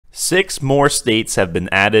6 more states have been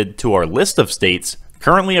added to our list of states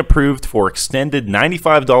currently approved for extended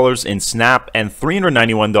 $95 in SNAP and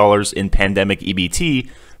 $391 in pandemic EBT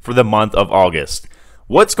for the month of August.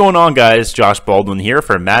 What's going on, guys? Josh Baldwin here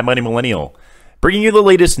for Mad Money Millennial, bringing you the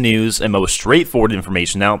latest news and most straightforward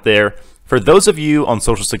information out there for those of you on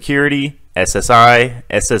Social Security, SSI,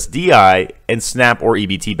 SSDI, and SNAP or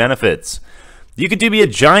EBT benefits. You could do me a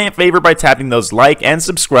giant favor by tapping those like and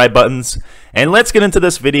subscribe buttons, and let's get into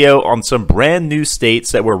this video on some brand new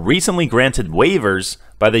states that were recently granted waivers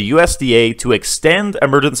by the USDA to extend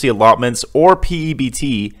emergency allotments or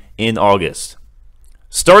P-EBT in August.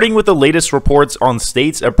 Starting with the latest reports on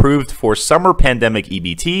states approved for summer pandemic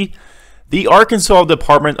EBT, the Arkansas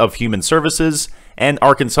Department of Human Services and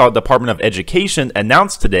Arkansas Department of Education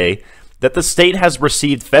announced today that the state has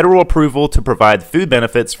received federal approval to provide food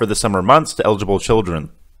benefits for the summer months to eligible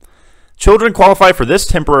children. Children qualify for this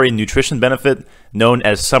temporary nutrition benefit, known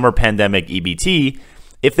as Summer Pandemic EBT,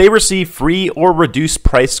 if they receive free or reduced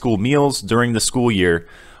price school meals during the school year,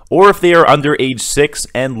 or if they are under age 6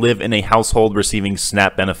 and live in a household receiving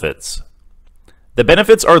SNAP benefits. The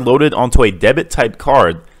benefits are loaded onto a debit-type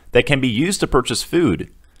card that can be used to purchase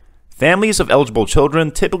food. Families of eligible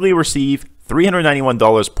children typically receive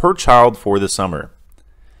 $391 per child for the summer.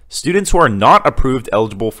 Students who are not approved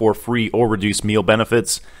eligible for free or reduced meal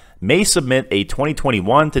benefits may submit a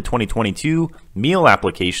 2021 to 2022 meal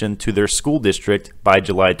application to their school district by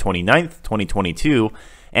July 29, 2022,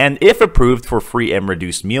 and if approved for free and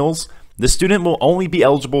reduced meals, the student will only be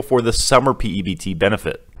eligible for the summer P-EBT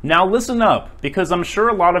benefit. Now listen up, because I'm sure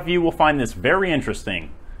a lot of you will find this very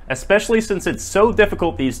interesting, especially since it's so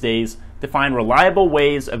difficult these days to find reliable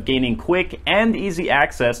ways of gaining quick and easy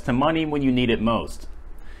access to money when you need it most.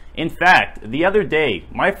 In fact, the other day,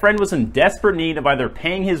 my friend was in desperate need of either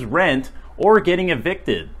paying his rent or getting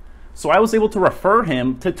evicted, so I was able to refer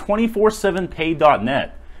him to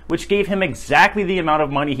 247pay.net, which gave him exactly the amount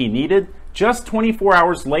of money he needed just 24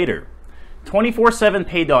 hours later.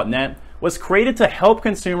 247pay.net was created to help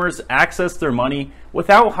consumers access their money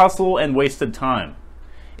without hustle and wasted time.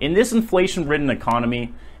 In this inflation-ridden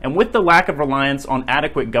economy, and with the lack of reliance on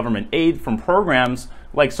adequate government aid from programs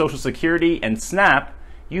like Social Security and SNAP,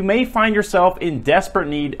 you may find yourself in desperate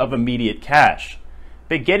need of immediate cash.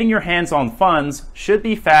 But getting your hands on funds should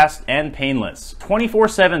be fast and painless.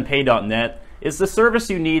 247pay.net is the service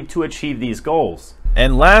you need to achieve these goals.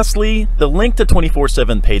 And lastly, the link to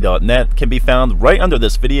 247pay.net can be found right under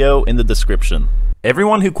this video in the description.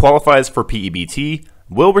 Everyone who qualifies for P-EBT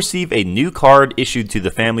will receive a new card issued to the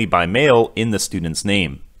family by mail in the student's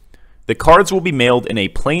name. The cards will be mailed in a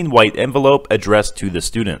plain white envelope addressed to the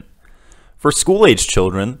student. For school-aged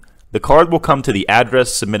children, the card will come to the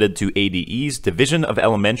address submitted to ADE's Division of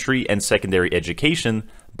Elementary and Secondary Education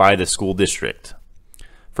by the school district.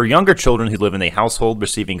 For younger children who live in a household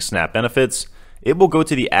receiving SNAP benefits, it will go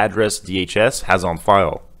to the address DHS has on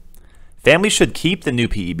file. Families should keep the new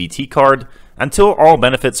P-EBT card until all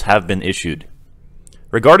benefits have been issued.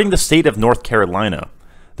 Regarding the state of North Carolina,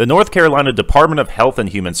 the North Carolina Department of Health and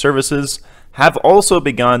Human Services have also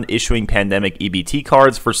begun issuing pandemic EBT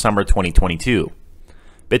cards for summer 2022.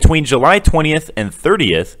 Between July 20th and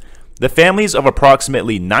 30th, the families of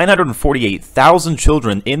approximately 948,000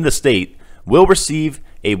 children in the state will receive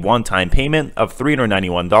a one-time payment of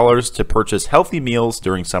 $391 to purchase healthy meals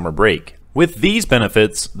during summer break. With these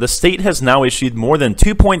benefits, the state has now issued more than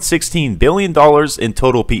 $2.16 billion in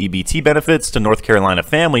total P-EBT benefits to North Carolina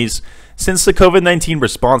families since the COVID-19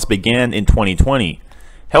 response began in 2020,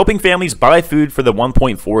 helping families buy food for the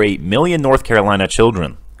 1.48 million North Carolina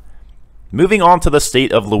children. Moving on to the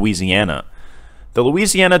state of Louisiana. The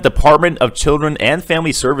Louisiana Department of Children and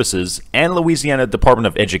Family Services and Louisiana Department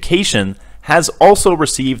of Education has also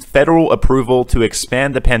received federal approval to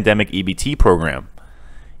expand the pandemic EBT program.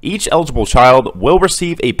 Each eligible child will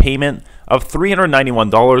receive a payment of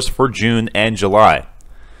 $391 for June and July.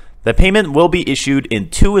 The payment will be issued in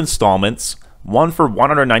 2 installments, one for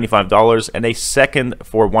 $195 and a second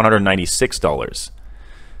for $196.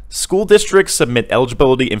 School districts submit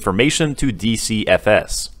eligibility information to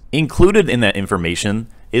DCFS. Included in that information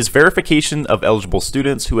is verification of eligible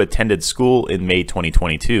students who attended school in May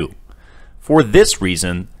 2022. For this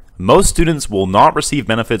reason, most students will not receive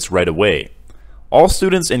benefits right away. All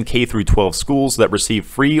students in K-12 schools that received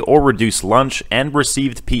free or reduced lunch and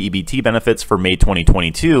received P-EBT benefits for May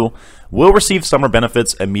 2022 will receive summer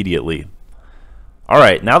benefits immediately.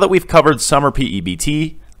 Alright, now that we've covered summer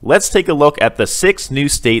P-EBT, let's take a look at the 6 new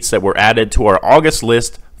states that were added to our August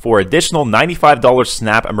list for additional $95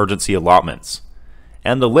 SNAP emergency allotments.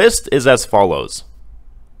 And the list is as follows.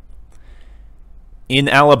 In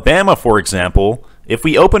Alabama, for example, If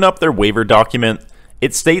we open up their waiver document,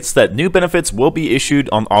 it states that new benefits will be issued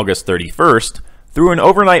on August 31st through an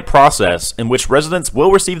overnight process in which residents will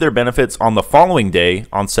receive their benefits on the following day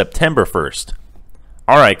on September 1st.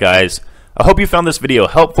 Alright guys, I hope you found this video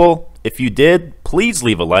helpful. If you did, please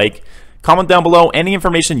leave a like. Comment down below any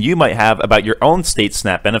information you might have about your own state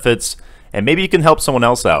SNAP benefits, and maybe you can help someone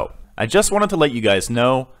else out. I just wanted to let you guys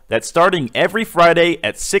know that starting every Friday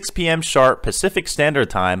at 6 p.m. sharp Pacific Standard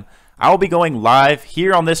Time, I'll be going live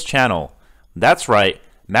here on this channel. That's right,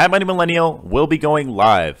 Mad Money Millennial will be going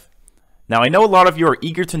live. Now I know a lot of you are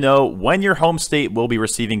eager to know when your home state will be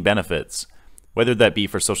receiving benefits, whether that be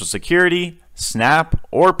for Social Security, SNAP,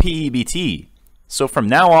 or P-EBT. So from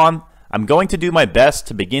now on, I'm going to do my best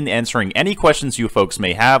to begin answering any questions you folks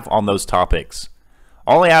may have on those topics.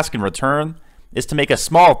 All I ask in return is to make a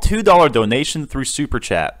small $2 donation through Super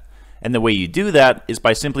Chat. And the way you do that is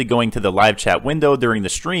by simply going to the live chat window during the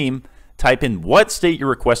stream, type in what state you're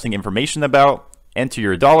requesting information about, enter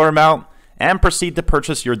your dollar amount, and proceed to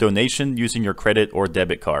purchase your donation using your credit or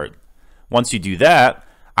debit card. Once you do that,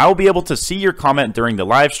 I will be able to see your comment during the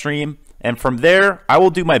live stream, and from there, I will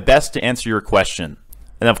do my best to answer your question.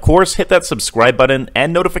 And of course, hit that subscribe button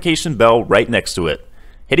and notification bell right next to it.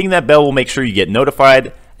 Hitting that bell will make sure you get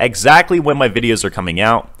notified exactly when my videos are coming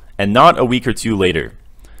out, and not a week or two later.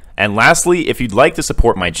 And lastly, if you'd like to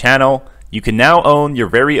support my channel, you can now own your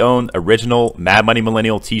very own original Mad Money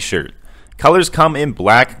Millennial t-shirt. Colors come in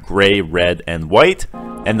black, gray, red, and white,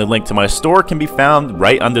 and the link to my store can be found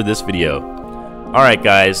right under this video. Alright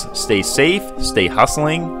guys, stay safe, stay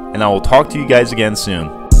hustling, and I will talk to you guys again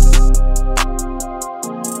soon.